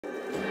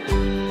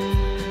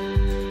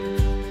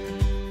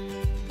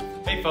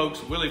Hey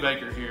folks, Willie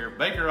Baker here,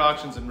 Baker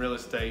Auctions and Real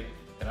Estate,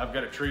 and I've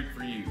got a treat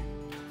for you.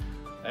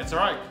 That's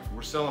right,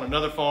 we're selling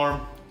another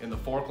farm in the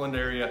Forkland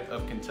area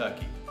of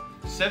Kentucky.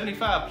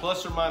 75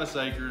 plus or minus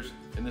acres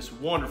in this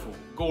wonderful,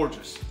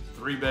 gorgeous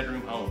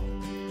 3-bedroom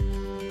home.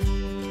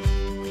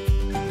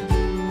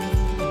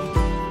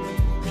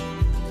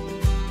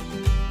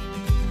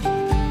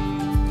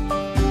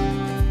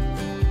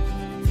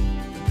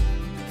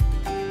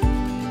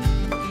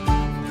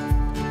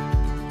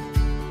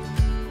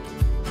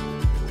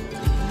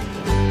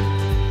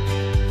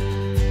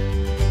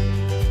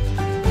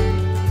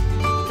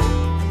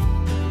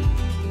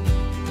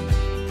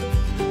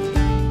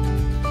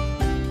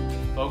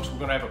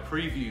 We're going to have a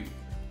preview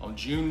on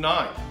June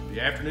 9th, the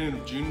afternoon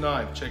of June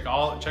 9th. Check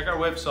our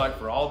website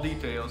for all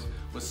details,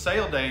 with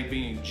sale day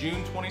being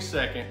June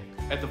 22nd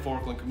at the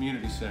Forkland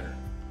Community Center.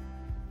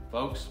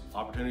 Folks,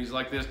 opportunities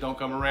like this don't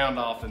come around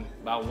often.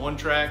 Buy one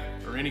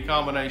tract or any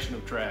combination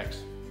of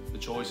tracts. The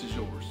choice is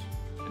yours.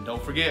 And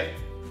don't forget,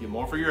 get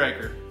more for your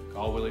acre.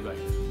 Call Willie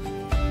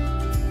Baker.